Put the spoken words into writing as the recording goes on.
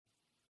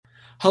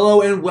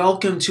Hello and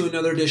welcome to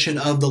another edition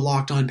of the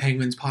Locked On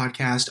Penguins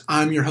podcast.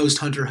 I'm your host,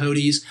 Hunter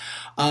Hodes.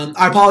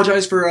 I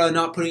apologize for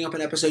not putting up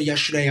an episode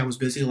yesterday. I was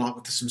busy a lot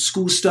with some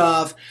school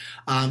stuff,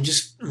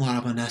 just a lot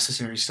of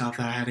unnecessary stuff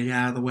that I had to get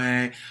out of the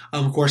way.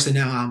 Of course, and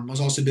now I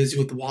was also busy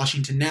with the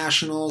Washington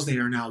Nationals. They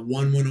are now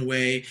 1-1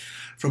 away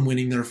from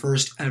winning their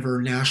first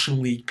ever National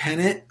League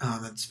pennant.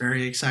 That's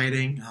very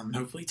exciting.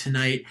 Hopefully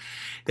tonight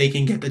they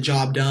can get the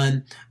job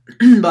done.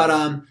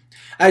 But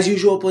as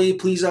usual,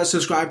 please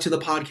subscribe to the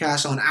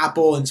podcast on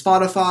Apple and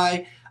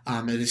Spotify.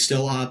 It is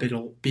still up.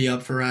 It'll be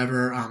up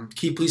forever.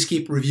 Please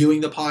keep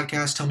reviewing the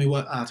podcast. Tell me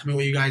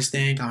what you guys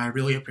think. I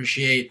really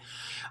appreciate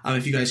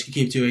if you guys could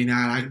keep doing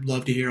that. I'd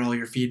love to hear all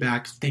your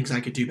feedback, things I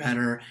could do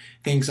better,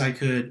 things I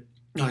could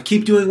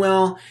keep doing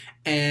well,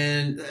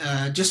 and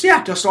just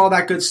all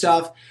that good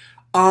stuff.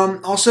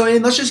 Also,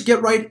 and let's just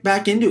get right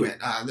back into it.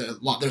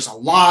 There's a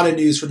lot of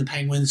news from the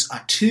Penguins.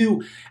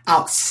 Two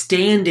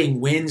outstanding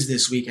wins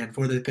this weekend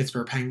for the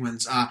Pittsburgh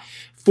Penguins.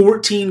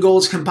 14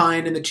 goals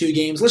combined in the two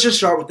games. Let's just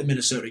start with the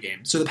Minnesota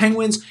game. So the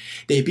Penguins,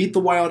 they beat the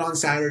Wild on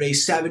Saturday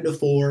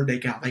 7-4. They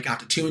got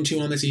to 2-2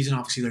 on the season.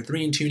 Obviously, they're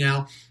 3-2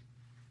 now.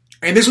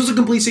 And this was a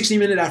complete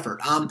 60-minute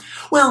effort.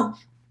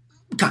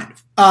 Kind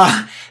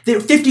of.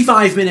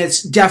 55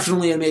 minutes,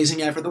 definitely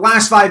amazing effort. The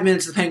last 5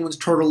 minutes, the Penguins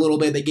toured a little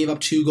bit. They gave up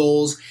 2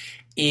 goals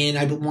in,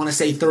 I want to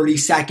say, 30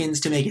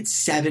 seconds to make it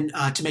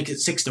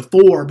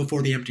 6-4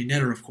 before the empty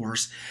netter, of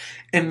course.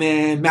 And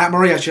then Matt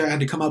Murray actually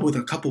had to come up with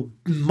a couple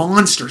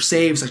monster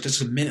saves, like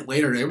just a minute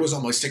later. It was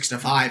almost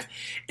 6-5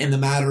 in the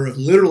matter of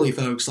literally,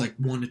 folks, like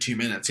 1 to 2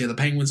 minutes. Yeah, the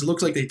Penguins, it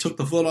looks like they took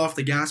the foot off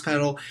the gas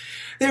pedal.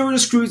 They were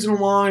just cruising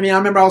along. I mean, I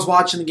remember I was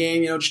watching the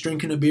game, just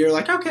drinking a beer,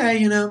 like,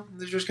 okay, they're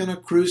just going to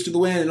cruise to the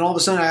win. And all of a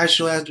sudden, I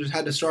actually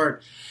had to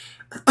start,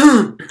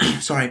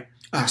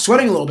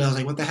 sweating a little bit. I was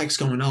like, what the heck's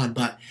going on?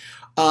 But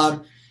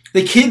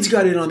the kids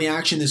got in on the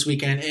action this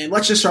weekend, and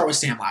let's just start with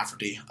Sam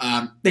Lafferty.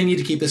 They need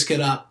to keep this kid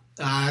up.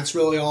 That's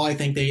really all I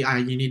think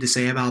you need to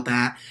say about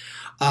that.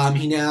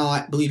 He now,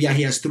 I believe,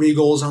 he has 3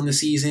 goals on the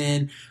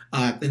season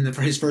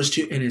for his first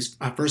few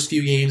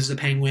games as a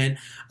Penguin.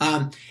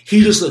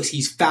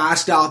 He's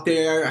fast out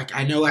there.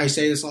 I know I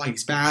say this a lot.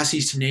 He's fast.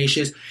 He's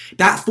tenacious.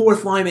 That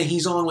fourth line that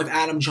he's on with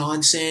Adam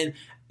Johnson,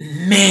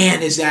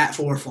 man, is that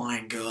fourth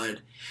line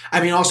good. I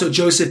mean, also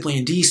Joseph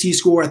Blandisi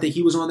scored. I think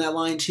he was on that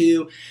line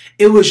too.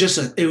 It was just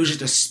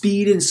a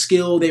speed and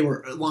skill. They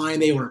were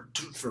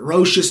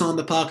ferocious on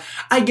the puck.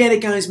 I get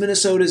it, guys.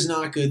 Minnesota's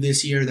not good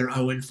this year. They're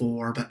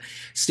 0-4, but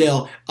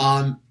still,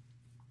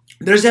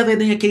 there's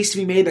definitely a case to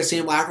be made that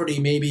Sam Lafferty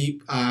may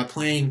be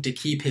playing to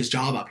keep his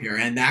job up here,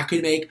 and that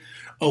could make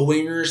a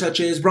winger such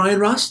as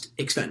Brian Rust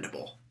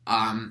expendable.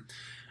 I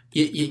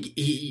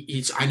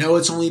know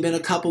it's only been a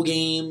couple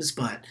games,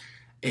 but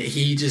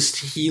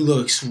he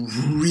looks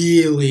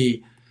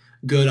really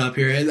good up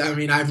here. I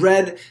mean, I've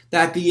read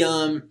that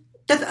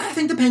I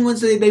think the Penguins,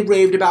 they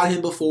raved about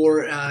him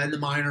before in the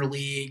minor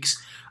leagues.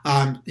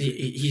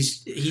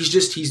 He's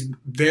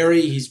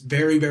very,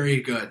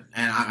 very good,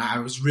 and I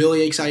was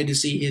really excited to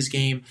see his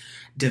game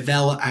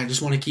develop. I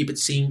just want to keep it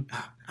seeing.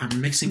 I'm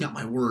mixing up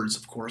my words,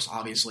 of course,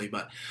 obviously,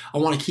 but I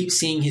want to keep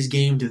seeing his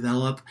game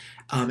develop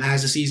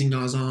as the season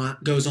goes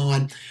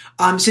on.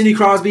 Sidney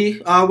Crosby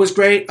was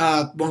great.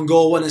 1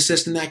 goal, 1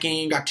 assist in that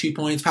game, got 2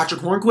 points. Patrick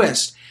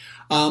Hornquist,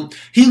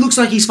 he looks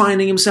like he's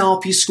finding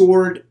himself. He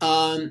scored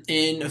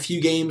in a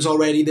few games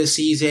already this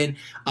season.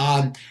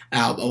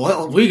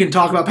 We can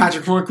talk about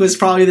Patrick Hornquist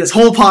probably this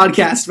whole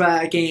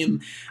podcast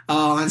game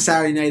on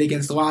Saturday night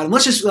against the Wild. And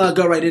let's just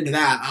go right into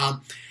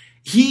that.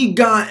 He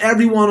got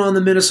everyone on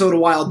the Minnesota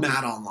Wild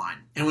mad online.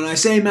 And when I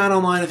say mad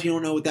online, if you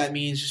don't know what that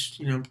means,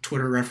 just,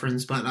 Twitter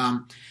reference. But,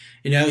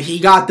 he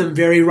got them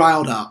very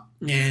riled up.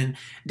 And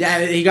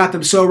he got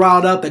them so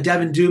riled up that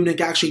Devin Dubnyk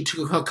actually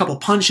took a couple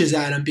punches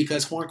at him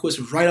because Hornquist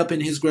was right up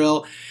in his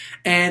grill.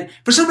 And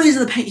for some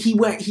reason, he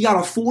got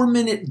a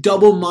 4-minute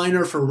double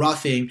minor for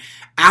roughing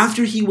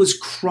after he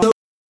was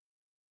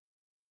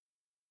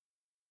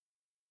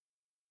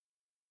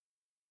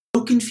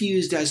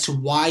confused as to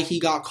why he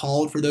got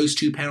called for those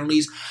 2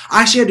 penalties.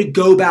 I actually had to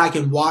go back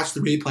and watch the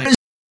replay. What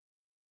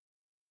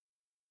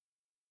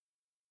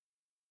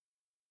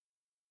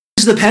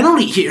is the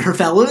penalty here,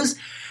 fellas?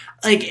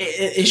 Like,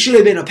 it should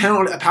have been a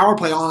power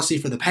play, honestly,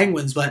 for the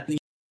Penguins, but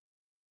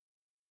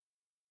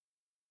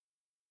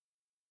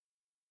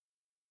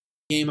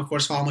game, of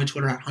course, follow my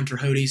Twitter at Hunter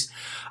Hodes.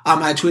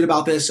 I tweeted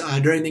about this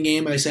during the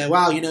game. I said,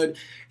 wow,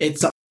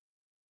 it's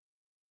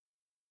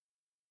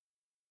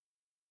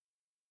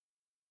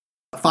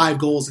 5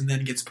 goals and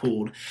then gets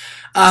pulled.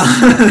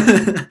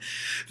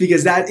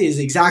 Because that is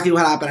exactly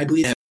what happened. I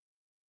believe him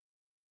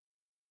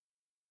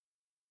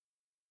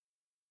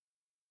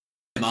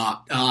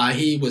up.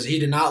 He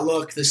did not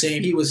look the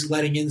same. He was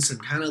letting in some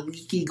kind of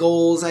leaky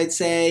goals, I'd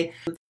say.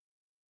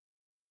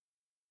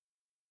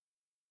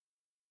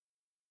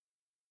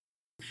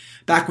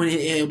 Back when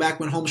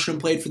Holmstrom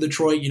played for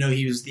Detroit,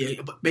 he's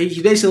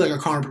basically like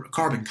a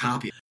carbon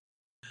copy.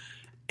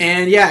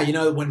 And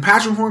when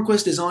Patrick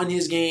Hornquist is on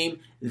his game,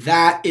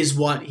 that is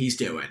what he's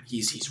doing.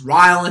 He's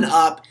riling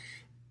up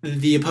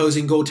the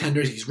opposing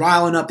goaltenders. He's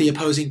riling up the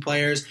opposing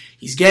players.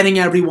 He's getting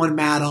everyone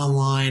mad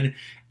online.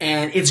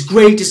 And it's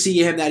great to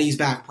see him that he's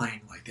back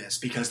playing like this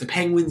because the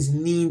Penguins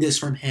need this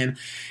from him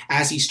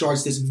as he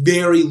starts this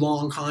very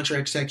long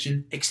contract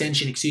extension,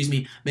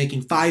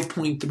 making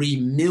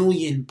 $5.3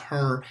 million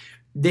per.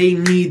 They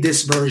need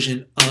this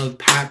version of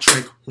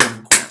Patrick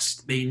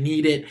Hornqvist. They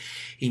need it.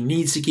 He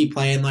needs to keep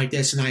playing like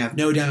this, and I have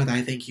no doubt that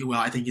I think he will.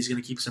 I think he's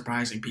going to keep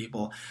surprising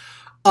people.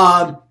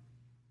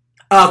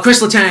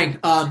 Chris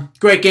Letang,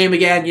 great game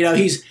again. You know,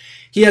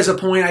 he has a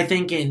point, I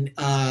think, in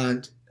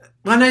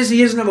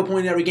he doesn't have a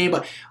point in every game,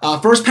 but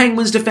first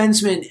Penguins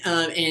defenseman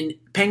in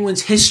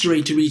Penguins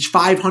history to reach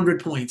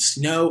 500 points.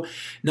 No,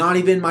 not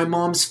even my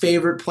mom's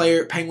favorite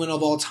player, Penguin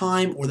of all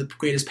time, or the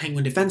greatest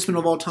Penguin defenseman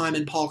of all time,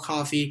 and Paul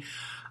Coffey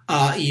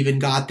even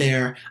got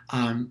there.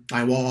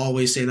 I will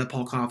always say that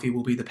Paul Coffey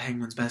will be the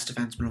Penguins' best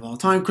defenseman of all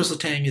time. Chris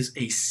Letang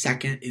is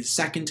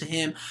second to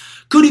him.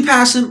 Could he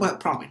pass him? Well,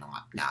 probably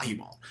not. No, he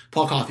won't.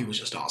 Paul Coffey was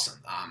just awesome.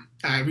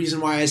 Reason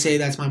why I say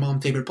that's my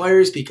mom's favorite player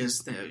is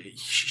because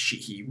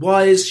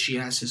she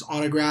has his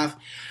autograph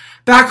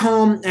back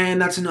home,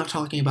 and that's enough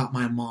talking about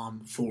my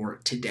mom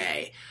for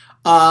today.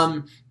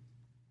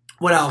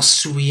 What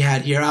else we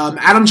had here?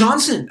 Adam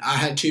Johnson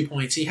had 2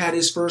 points. He had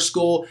his first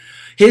goal.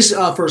 His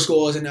first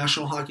goal as a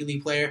National Hockey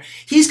League player.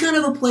 He's kind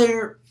of a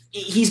player.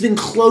 He's been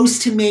close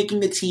to making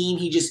the team.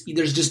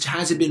 There just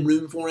hasn't been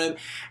room for him.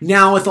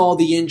 Now with all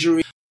the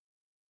injuries.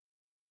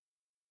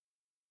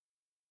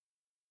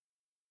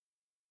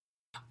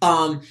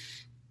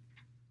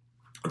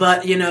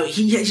 But you know,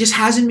 he just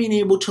hasn't been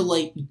able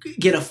to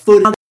get a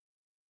foot.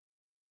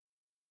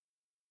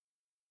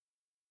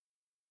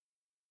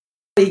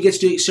 He gets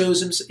to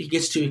expose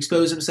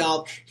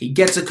himself. He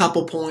gets a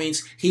couple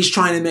points. He's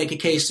trying to make a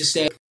case to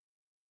stay.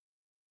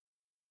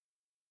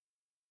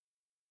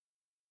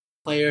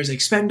 Players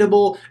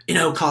expendable. You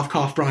know,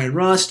 cough, Brian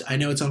Rust. I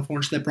know it's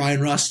unfortunate that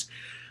Brian Rust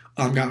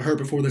got hurt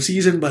before the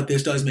season, but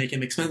this does make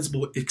him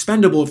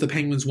expendable if the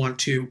Penguins want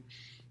to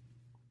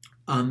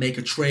make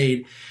a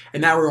trade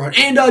in that regard.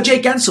 And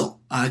Jake Guentzel.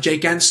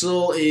 Jake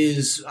Guentzel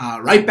is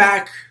right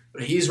back.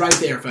 He's right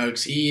there,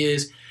 folks. He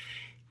is.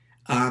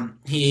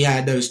 He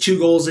had those 2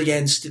 goals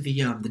against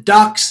the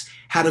Ducks,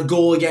 had a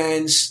goal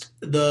against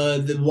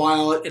the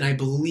Wild, and I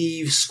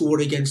believe scored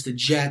against the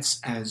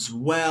Jets as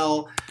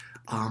well.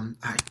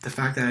 The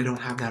fact that I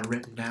don't have that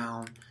written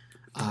down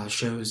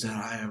shows that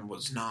I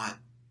was not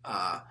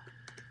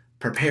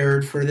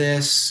prepared for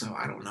this, so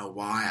I don't know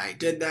why I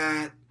did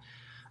that.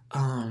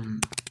 I'm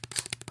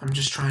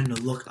just trying to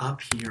look up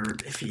here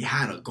if he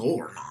had a goal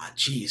or not.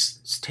 Jeez,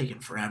 it's taking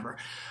forever.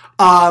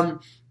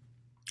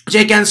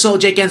 Jake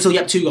Guentzel,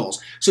 yep, 2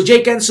 goals. So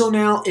Jake Guentzel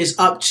now is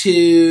up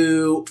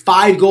to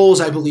 5 goals,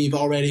 I believe,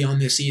 already on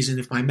this season,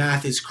 if my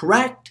math is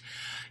correct.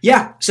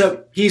 Yeah,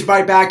 so he's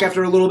right back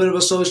after a little bit of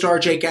a slow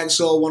start. Jake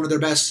Guentzel, one of their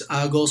best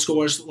goal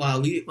scorers,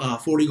 40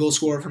 goal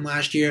scorer from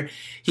last year.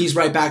 He's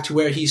right back to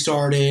where he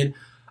started.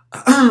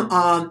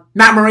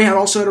 Matt Murray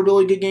also had a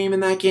really good game in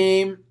that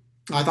game.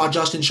 I thought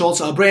Justin Schultz,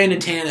 Brandon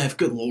Tanev,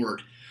 good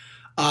lord.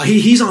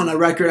 He's on a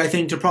record, I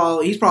think,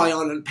 he's probably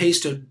on a pace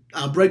to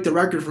break the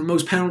record for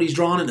most penalties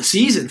drawn in the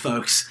season,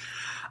 folks.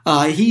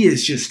 He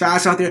is just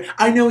fast out there.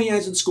 I know he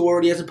hasn't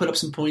scored. He hasn't put up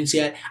some points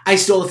yet. I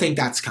still think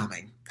that's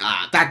coming.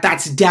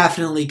 That's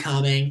definitely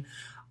coming.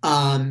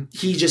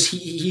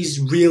 He's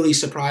really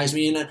surprised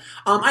me. And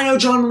I know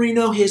John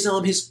Marino,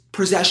 his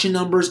possession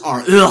numbers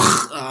are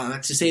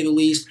to say the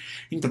least.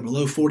 I think they're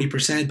below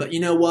 40%. But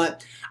you know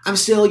what? I'm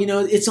still,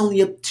 it's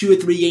only a 2 or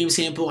 3 game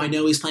sample. I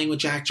know he's playing with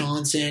Jack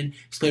Johnson.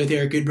 He's playing with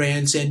Eric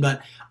Goodbranson.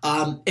 But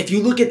if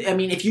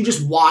you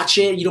just watch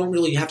it, you don't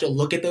really have to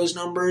look at those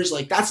numbers.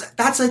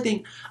 That's I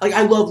think,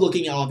 I love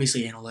looking at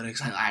obviously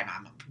analytics.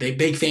 I'm a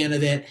big fan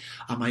of it.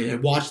 I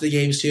watched the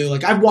games too.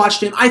 I've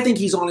watched him. I think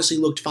he's honestly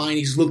looked fine.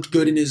 He's looked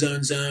good in his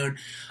own zone.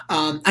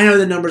 I know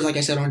the numbers, like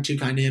I said, aren't too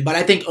kind of him, but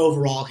I think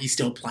overall he's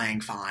still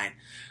playing fine.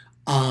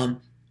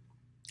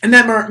 And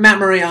then Matt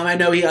Murray, I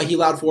know he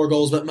allowed 4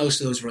 goals, but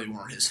most of those really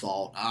weren't his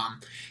fault.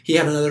 He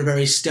had another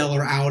very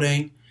stellar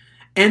outing.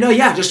 And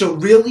just a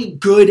really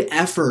good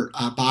effort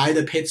by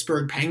the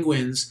Pittsburgh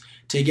Penguins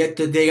to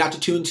they got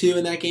to 2-2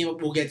 in that game.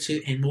 We'll get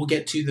to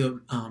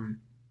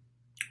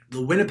the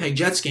Winnipeg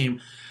Jets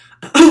game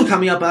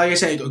coming up. Like I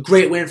said, a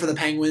great win for the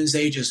Penguins.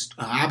 They just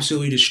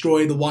absolutely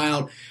destroyed the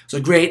Wild. It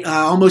was a great,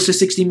 almost a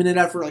 60-minute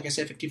effort. Like I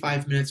said,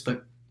 55 minutes,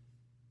 but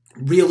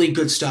really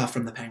good stuff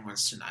from the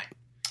Penguins tonight.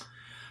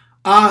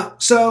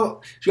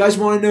 So if you guys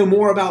want to know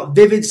more about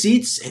Vivid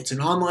Seats, it's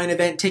an online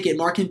event ticket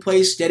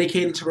marketplace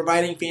dedicated to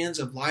providing fans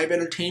of live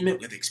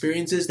entertainment with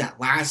experiences that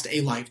last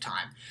a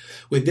lifetime.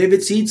 With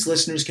Vivid Seats,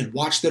 listeners can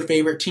watch their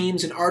favorite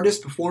teams and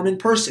artists perform in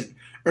person,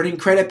 earning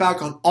credit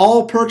back on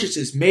all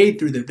purchases made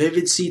through the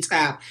Vivid Seats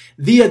app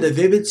via the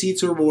Vivid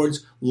Seats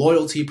Rewards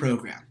loyalty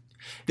program.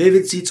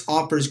 Vivid Seats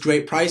offers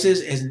great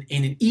prices and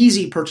an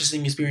easy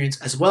purchasing experience,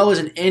 as well as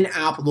an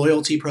in-app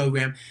loyalty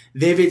program,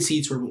 Vivid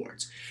Seats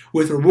Rewards.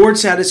 With reward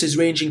statuses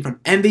ranging from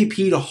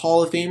MVP to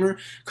Hall of Famer,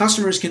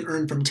 customers can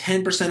earn from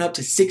 10% up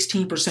to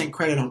 16%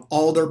 credit on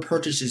all their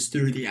purchases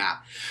through the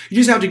app. You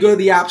just have to go to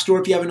the App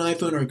Store if you have an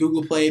iPhone or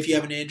Google Play if you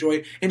have an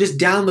Android, and just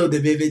download the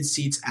Vivid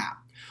Seats app.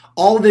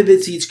 All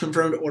Vivid Seats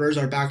confirmed orders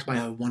are backed by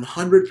a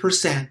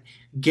 100%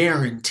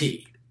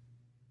 guarantee.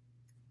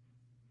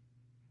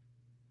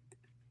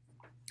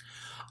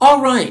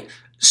 All right,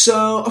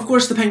 so of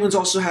course the Penguins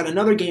also had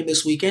another game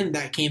this weekend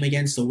that came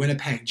against the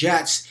Winnipeg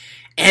Jets.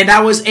 And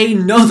that was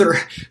another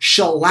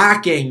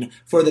shellacking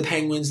for the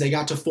Penguins. They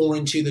got to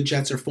 4-2. The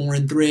Jets are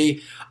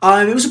 4-3.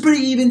 It was a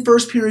pretty even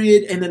first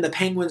period, and then the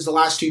Penguins, the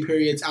last two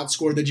periods,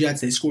 outscored the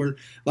Jets. They scored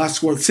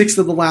 6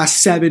 of the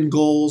last 7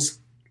 goals.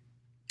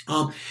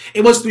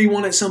 It was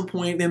 3-1 at some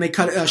point. Then they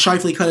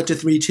Scheifele cut it to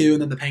 3-2,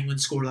 and then the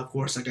Penguins scored, of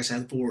course, like I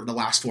said, for the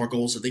last 4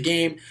 goals of the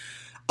game.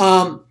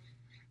 And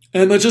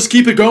let's just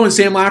keep it going.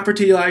 Sam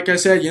Lafferty, like I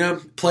said,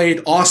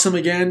 played awesome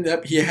again.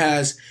 Yep, he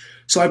has.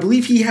 So I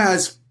believe he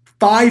has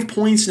 5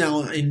 points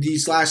now in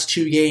these last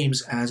 2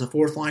 games as a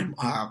fourth-line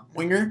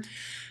winger.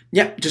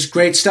 Yep, just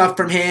great stuff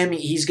from him.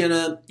 He's going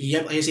to,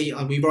 like I say,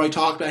 we've already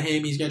talked about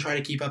him. He's going to try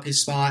to keep up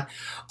his spot.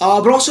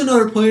 But also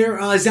another player,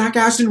 Zach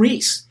Aston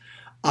Reese.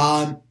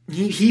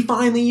 He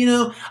finally,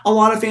 a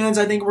lot of fans,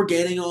 I think, were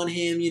getting on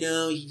him,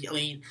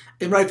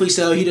 and rightfully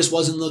so. He just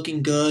wasn't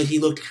looking good. He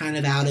looked kind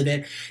of out of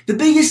it. The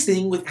biggest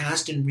thing with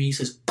Aston Reese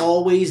has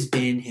always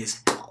been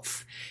his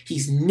health.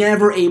 He's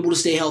never able to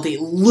stay healthy.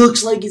 It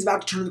looks like he's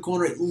about to turn the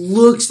corner. It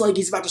looks like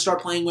he's about to start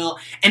playing well.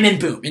 And then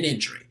boom, an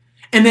injury.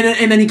 And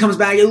then he comes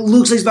back. It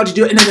looks like he's about to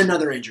do it. And then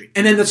another injury.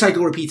 And then the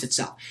cycle repeats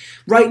itself.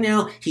 Right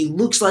now, he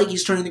looks like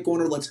he's turning the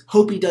corner. Let's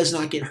hope he does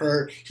not get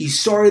hurt. He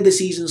started the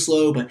season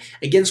slow, but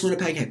against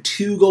Winnipeg had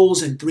 2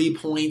 goals and 3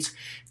 points,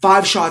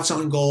 5 shots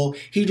on goal.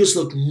 He just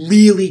looked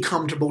really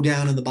comfortable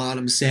down in the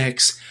bottom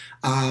 6.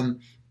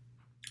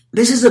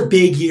 This is a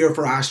big year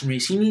for Aston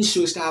Reese. He needs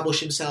to establish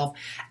himself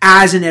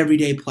as an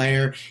everyday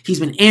player.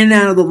 He's been in and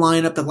out of the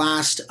lineup the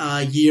last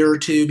year or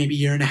two, maybe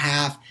year and a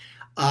half.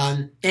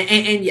 And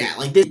yeah,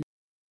 like this.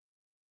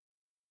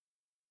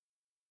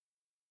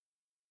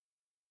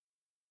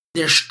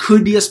 There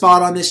could be a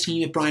spot on this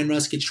team if Brian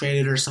Rust gets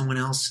traded or someone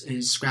else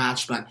is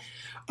scratched. But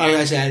like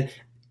I said,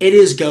 it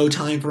is go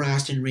time for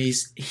Aston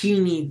Reese. He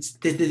needs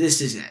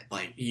this is it.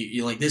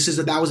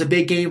 That was a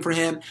big game for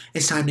him.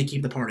 It's time to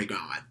keep the party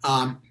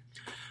going.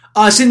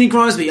 Sidney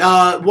Crosby,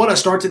 what a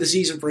start to the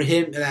season for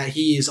him that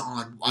he is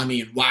on. I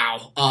mean,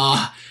 wow.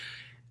 I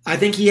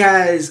think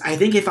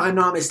if I'm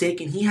not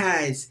mistaken, he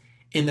has,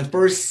 in the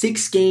first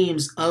 6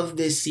 games of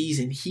this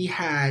season, he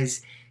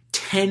has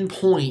 10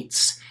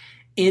 points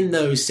in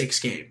those 6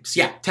 games.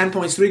 Yeah, 10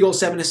 points, 3 goals,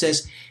 7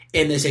 assists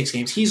in the 6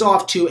 games. He's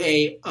off to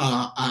a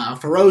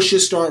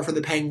ferocious start for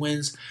the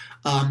Penguins.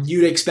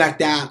 You'd expect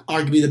that,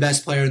 arguably the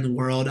best player in the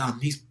world.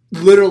 He's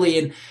literally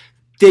and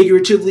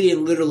figuratively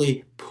and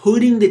literally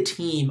putting the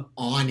team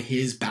on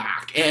his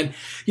back. And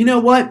you know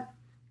what?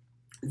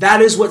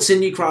 That is what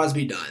Sidney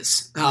Crosby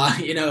does,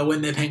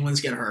 when the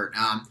Penguins get hurt.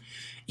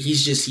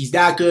 He's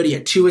that good. He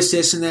had 2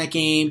 assists in that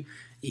game.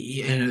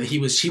 He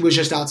was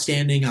just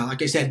outstanding.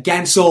 Like I said,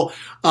 Gensel,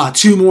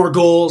 2 more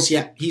goals.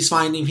 Yeah, he's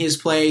finding his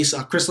place.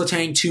 Chris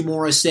Letang, 2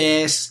 more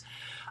assists.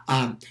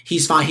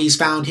 He's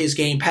found his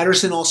game.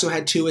 Pettersson also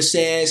had 2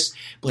 assists.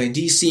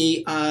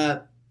 Blandisi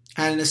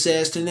had an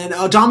assist. And then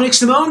Dominic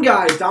Simone,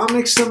 guys.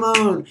 Dominic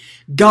Simone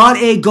got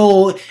a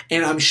goal.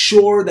 And I'm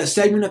sure the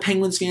segment of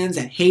Penguins fans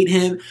that hate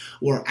him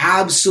were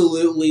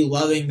absolutely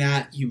loving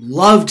that. You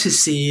love to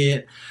see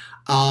it.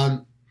 I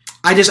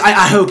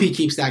hope he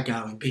keeps that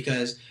going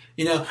because,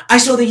 I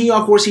still think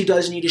he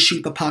does need to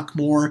shoot the puck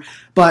more.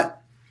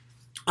 But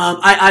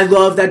I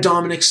love that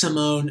Dominic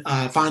Simone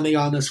finally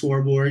got on the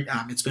scoreboard.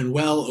 It's been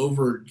well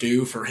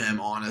overdue for him,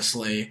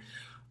 honestly.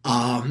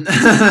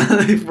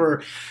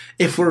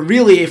 If we're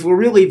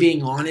really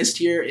being honest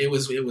here, it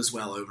was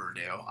well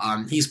overdue.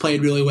 He's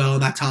played really well in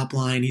that top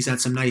line. He's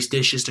had some nice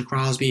dishes to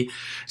Crosby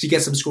to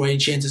get some scoring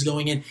chances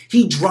going in.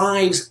 He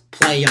drives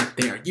play up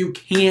there. You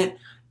can't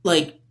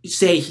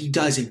say he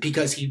doesn't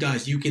because he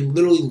does. You can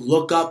literally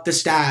look up the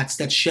stats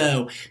that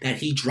show that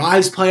he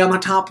drives play on the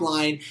top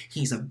line.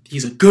 He's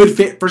a good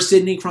fit for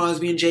Sidney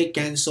Crosby and Jake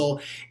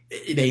Gensel.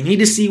 They need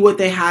to see what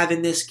they have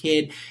in this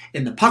kid,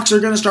 and the pucks are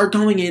going to start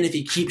going in if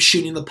he keeps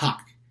shooting the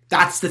puck.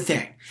 That's the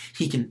thing.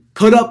 He can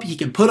put up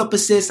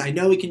assists. I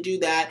know he can do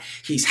that.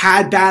 He's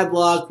had bad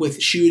luck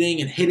with shooting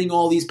and hitting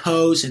all these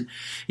posts and,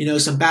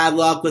 some bad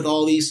luck with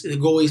all these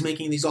goalies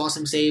making these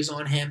awesome saves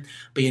on him.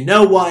 But you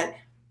know what?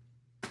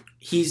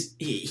 He's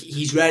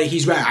ready.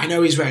 He's ready. I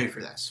know he's ready for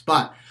this.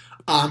 But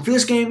for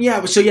this game,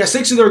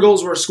 6 of their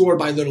goals were scored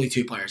by literally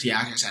 2 players. Yeah,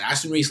 like I said,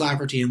 Aston Reese,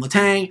 Lafferty, and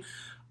Letang.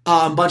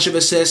 Bunch of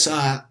assists.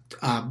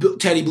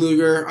 Teddy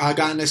Bluger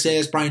got an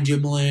assist. Brian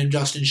Dumoulin,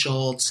 Justin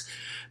Schultz.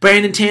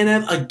 Brandon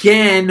Tanev,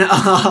 again,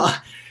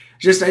 I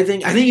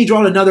think he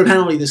drawed another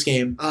penalty this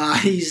game.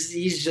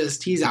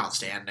 He's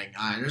outstanding.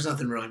 There's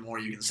nothing really more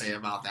you can say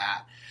about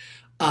that.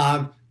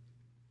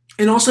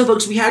 And also,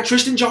 folks, we had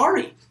Tristan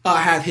Jarry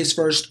have his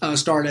first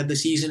start of the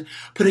season,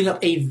 putting up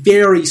a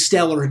very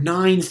stellar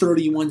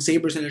 .931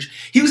 save percentage.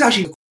 He was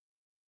actually, of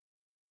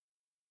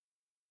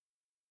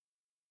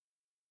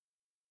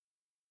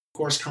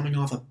course, coming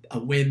off a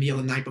win the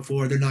other night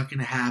before. They're not going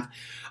to have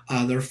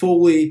their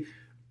fully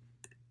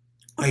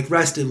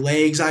rested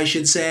legs, I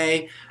should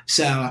say.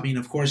 So, I mean,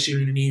 of course, you're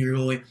going to need your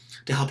goalie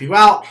to help you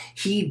out.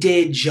 He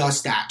did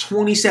just that.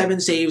 27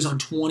 saves on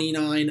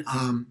 29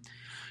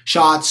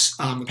 shots.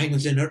 The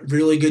Penguins did a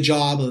really good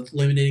job of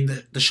limiting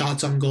the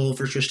shots on goal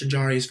for Tristan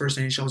Jarry, his first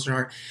NHL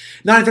start.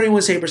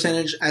 .931 save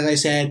percentage, as I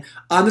said.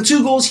 The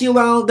 2 goals he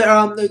allowed,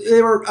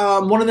 they were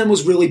one of them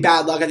was really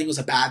bad luck. I think it was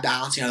a bad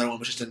balance. The other one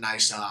was just a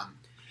nice... the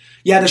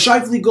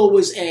Scheifele goal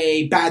was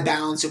a bad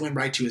balance. It went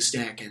right to his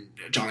stick, and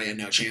Jarry had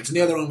no chance. And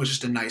the other one was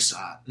just a nice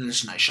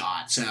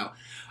shot. So,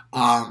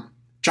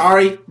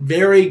 Jarry,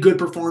 very good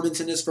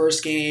performance in his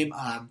first game.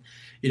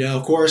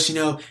 Of course,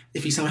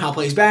 if he somehow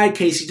plays bad,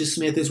 Casey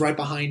DeSmith is right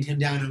behind him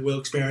down in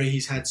Wilkes-Barre.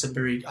 He's had some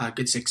very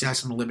good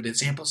success on a limited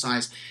sample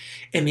size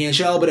in the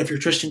NHL. But if you're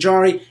Tristan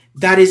Jarry,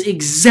 that is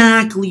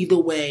exactly the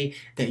way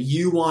that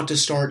you want to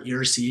start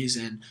your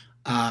season.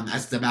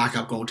 As the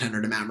backup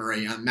goaltender to Matt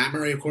Murray. Matt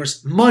Murray, of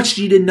course, much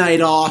needed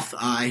night off.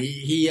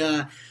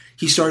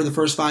 He started the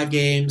first 5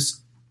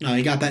 games.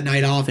 He got that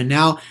night off, and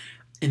now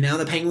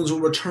the Penguins will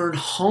return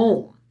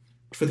home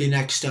for the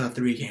next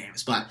 3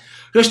 games. But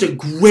just a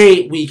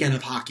great weekend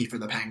of hockey for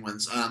the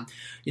Penguins.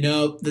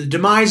 The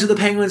demise of the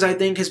Penguins, I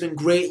think, has been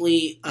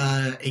greatly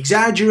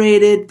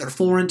exaggerated. They're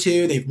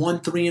 4-2. They've won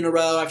 3 in a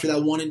row after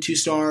that 1-2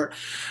 start.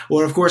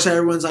 Or, of course,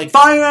 everyone's like,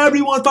 fire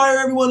everyone,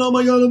 oh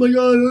my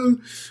God.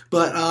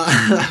 But,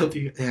 I hope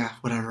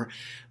whatever.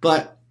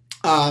 But,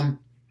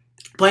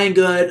 playing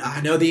good.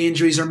 I know the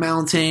injuries are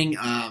mounting.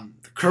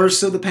 The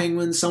curse of the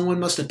Penguins.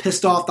 Someone must have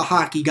pissed off the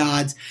hockey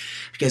gods,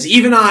 because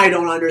even I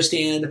don't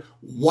understand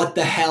what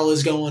the hell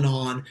is going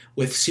on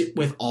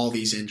with all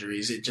these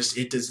injuries.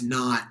 It does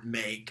not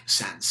make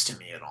sense to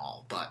me at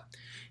all. But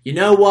you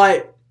know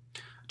what?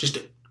 Just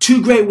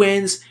 2 great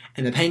wins,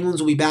 and the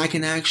Penguins will be back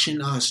in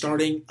action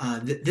starting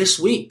this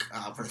week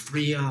for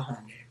 3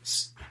 home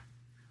games.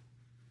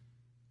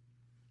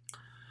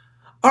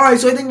 All right,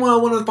 so I think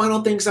one of the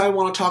final things I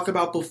want to talk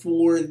about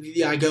before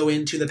I go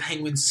into the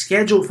Penguins'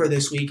 schedule for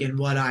this week and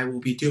what I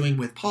will be doing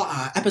with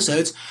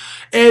episodes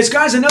is,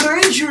 guys, another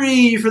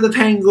injury for the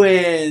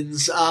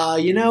Penguins.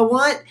 You know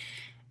what?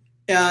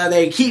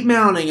 They keep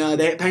mounting.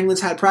 The Penguins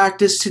had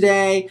practice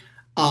today,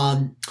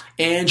 and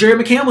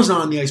Jerry McCann was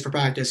not on the ice for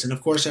practice. And,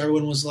 of course,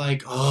 everyone was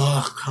like,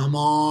 oh, come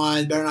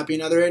on, better not be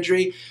another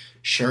injury.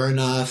 Sure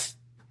enough,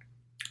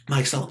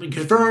 Mike Sullivan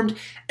confirmed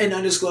an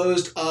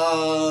undisclosed,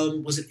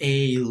 was it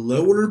a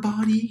lower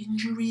body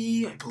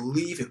injury? I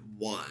believe it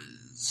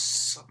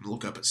was. I'm going to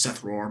look up at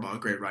Seth Rohrabaugh, a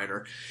great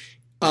writer.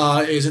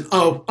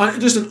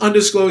 Just an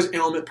undisclosed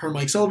ailment per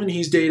Mike Sullivan.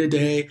 He's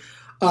day-to-day.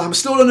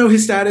 Still don't know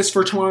his status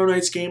for tomorrow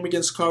night's game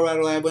against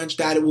Colorado Avalanche.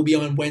 That will be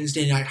on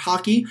Wednesday Night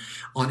Hockey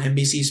on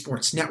NBC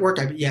Sports Network.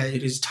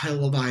 It is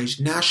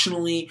televised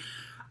nationally.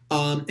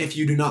 If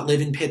you do not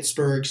live in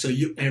Pittsburgh, so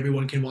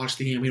everyone can watch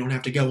the game. We don't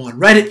have to go on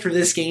Reddit for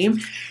this game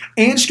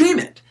and stream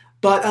it.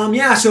 But,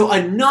 so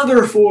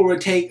another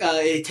forward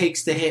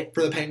takes the hit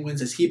for the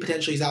Penguins as he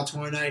potentially is out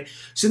tomorrow night.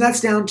 So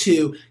that's down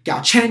to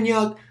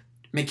Galchenyuk,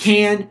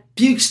 McCann,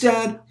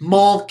 Bukestad,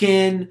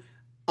 Malkin.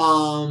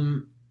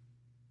 You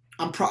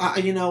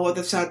know what?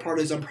 The sad part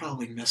is I'm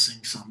probably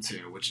missing some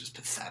too, which is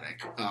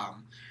pathetic.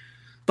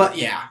 But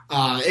yeah,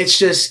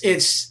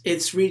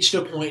 it's reached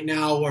a point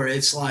now where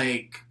it's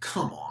like,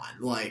 come on,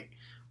 like,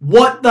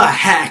 what the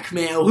heck,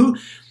 man?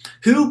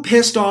 Who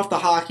pissed off the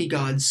hockey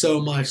gods so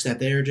much that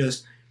they're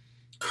just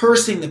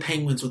cursing the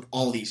Penguins with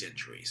all these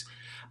injuries?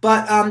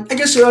 But I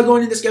guess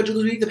going into the schedule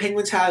this week, the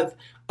Penguins have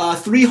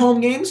 3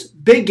 home games,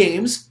 big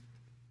games.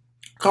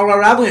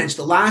 Colorado Avalanche,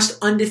 the last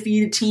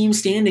undefeated team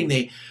standing.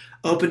 They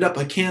opened up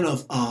a can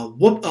of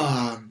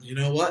you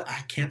know what?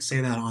 I can't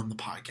say that on the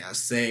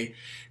podcast.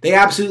 They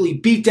absolutely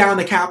beat down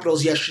the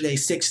Capitals yesterday,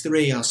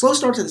 6-3. Slow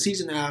start to the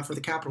season for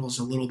the Capitals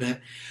a little bit,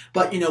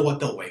 but you know what?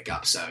 They'll wake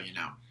up. So I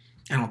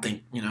don't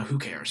think who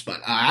cares. But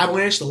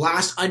Avalanche, the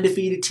last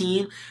undefeated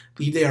team, I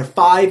believe they are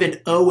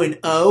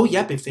 5-0-0.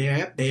 Yep, if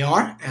they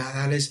are,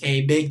 that is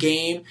a big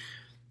game.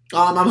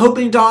 I'm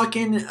hoping Doc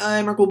and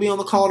Emmerich will be on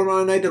the call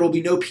tomorrow night. There will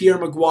be no Pierre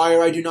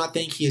Maguire. I do not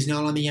think he is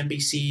not on the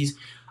NBC's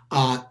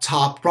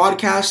top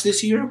broadcast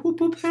this year. Whoop,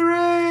 whoop,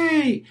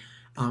 hooray!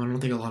 I don't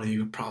think a lot of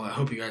you I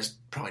hope you guys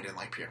probably didn't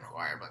like Pierre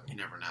Maguire, but you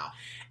never know.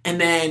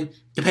 And then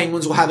the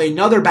Penguins will have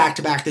another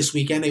back-to-back this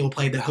weekend. They will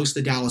play the host,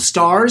 the Dallas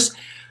Stars.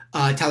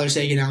 Tyler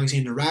Seguin,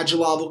 Alexander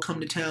Radulov will come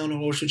to town,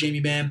 and also Jamie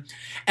Benn.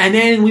 And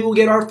then we will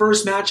get our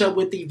first matchup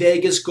with the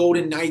Vegas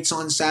Golden Knights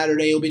on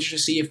Saturday. It'll be interesting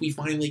to see if we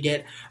finally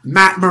get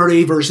Matt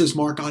Murray versus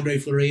Marc-Andre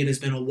Fleury. It has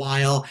been a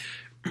while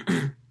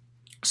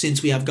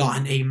since we have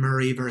gotten a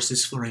Murray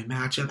versus Fleury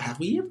matchup. Have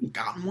we ever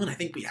gotten one? I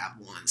think we have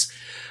once.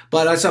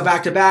 But it's a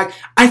back-to-back.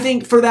 I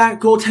think for that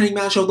goaltending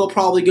matchup, they'll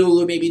probably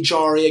go maybe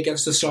Jarry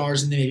against the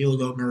Stars, and then maybe we'll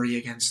go Murray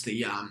against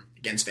the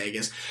against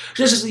Vegas,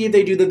 just to see if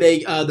they do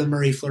the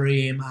Murray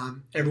Fleury game.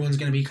 Everyone's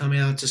going to be coming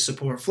out to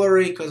support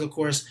Fleury because, of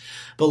course,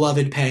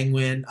 beloved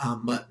Penguin.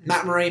 But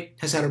Matt Murray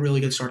has had a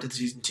really good start to the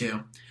season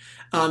too.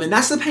 And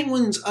that's the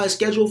Penguins'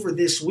 schedule for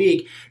this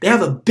week. They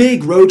have a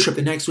big road trip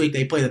the next week.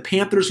 They play the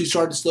Panthers, who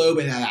started slow,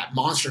 but that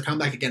monster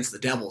comeback against the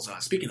Devils.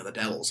 Speaking of the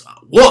Devils,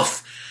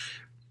 woof!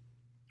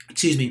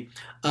 Excuse me.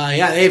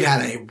 They've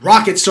had a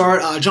rocket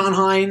start. John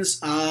Hines,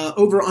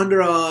 over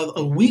under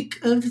a week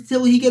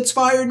until he gets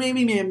fired,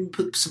 maybe. Man,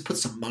 put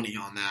some money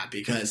on that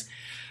because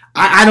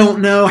I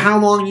don't know how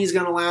long he's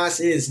going to last.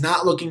 It is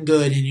not looking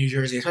good in New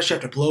Jersey, especially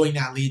after blowing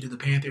that lead to the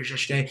Panthers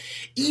yesterday,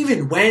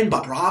 even when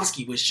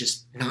Bobrovsky was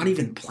just not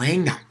even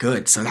playing that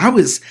good. So that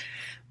was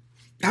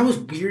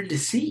weird to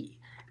see.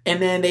 And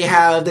then they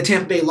have the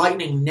Tampa Bay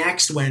Lightning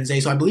next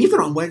Wednesday. So I believe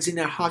they're on Wednesday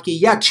Night Hockey.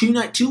 Yeah, 2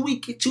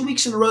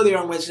 weeks in a row they're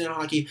on Wednesday Night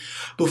Hockey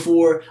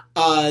before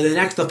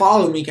the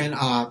following weekend,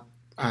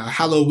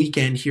 Halloween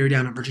weekend here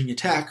down at Virginia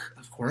Tech,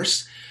 of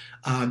course.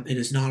 It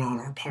is not on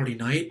our party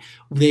night.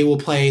 They will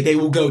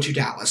go to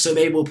Dallas. So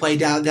they will play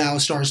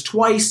Dallas Stars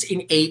twice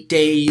in 8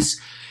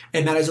 days.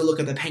 And that is a look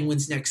at the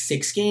Penguins' next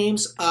 6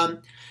 games.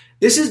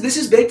 This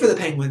is big for the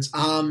Penguins.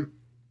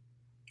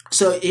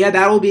 So yeah,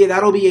 that'll be a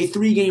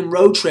 3-game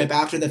road trip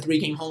after the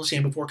 3-game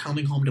homestand before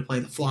coming home to play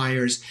the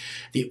Flyers,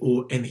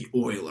 and the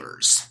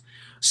Oilers.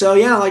 So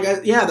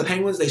the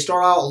Penguins, they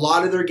start out a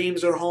lot of their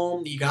games at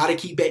home. You got to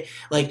keep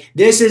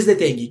this is the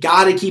thing. You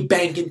got to keep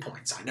banking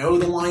points. I know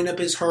the lineup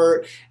is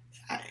hurt.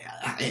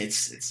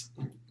 It's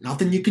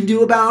nothing you can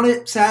do about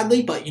it,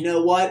 sadly. But you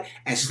know what?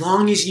 As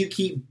long as you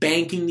keep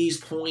banking these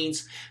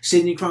points,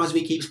 Sidney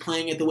Crosby keeps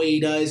playing it the way he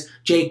does.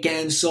 Jake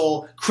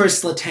Gensel,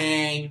 Chris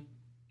Letang.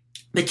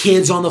 The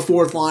kids on the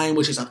fourth line,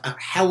 which is a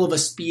hell of a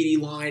speedy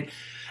line.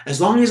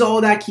 As long as all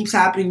of that keeps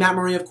happening, Matt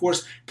Murray, of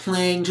course,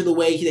 playing to the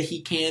way that he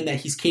can,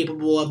 that he's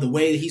capable of, the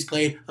way that he's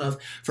played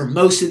for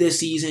most of this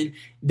season,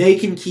 they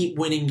can keep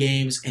winning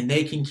games and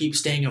they can keep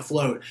staying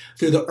afloat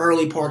through the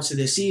early parts of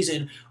this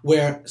season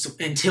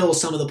until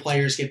some of the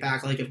players get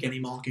back, like Evgeny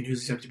Malkin, who's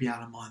expected to be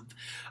out a month.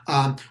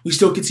 We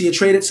still could see a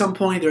trade at some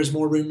point. There's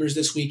more rumors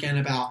this weekend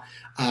about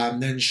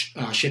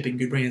shipping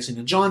Goodbranson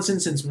and Johnson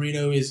since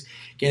Marino is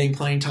getting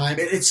playing time.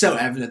 It's so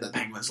evident that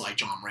Penguins like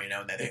John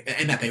Marino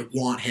and that they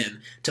want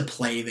him to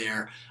play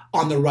there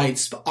on the right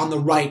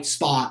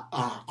spot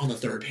on the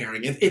third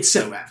pairing. It's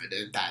so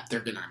evident that they're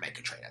going to make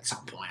a trade at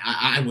some point.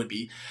 I would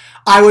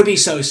be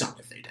so stunned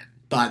if they didn't.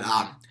 But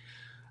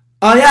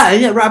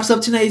it wraps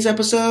up today's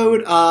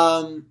episode.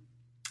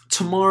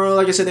 Tomorrow,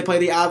 like I said, they play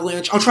the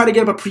Avalanche. I'll try to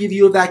get up a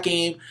preview of that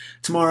game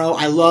tomorrow.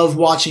 I love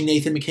watching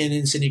Nathan McKinnon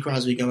and Sidney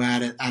Crosby go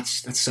at it.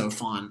 That's so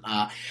fun.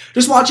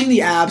 Just watching the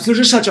Avs, they're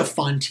just such a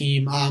fun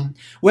team.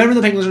 Whenever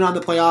the Penguins are not in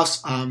the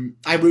playoffs,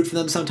 I root for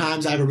them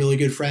sometimes. I have a really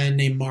good friend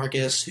named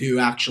Marcus who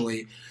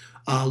actually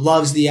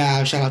loves the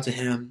Avs. Shout out to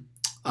him.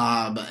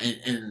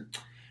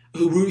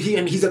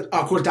 He's of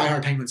course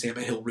diehard Penguins fan,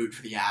 but he'll root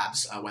for the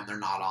Avs when they're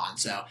not on.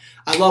 So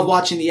I love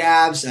watching the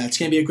Avs. It's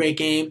going to be a great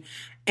game.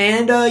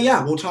 And,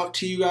 we'll talk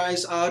to you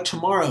guys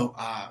tomorrow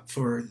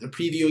for the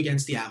preview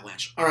against the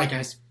Avalanche. All right,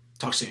 guys.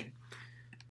 Talk soon.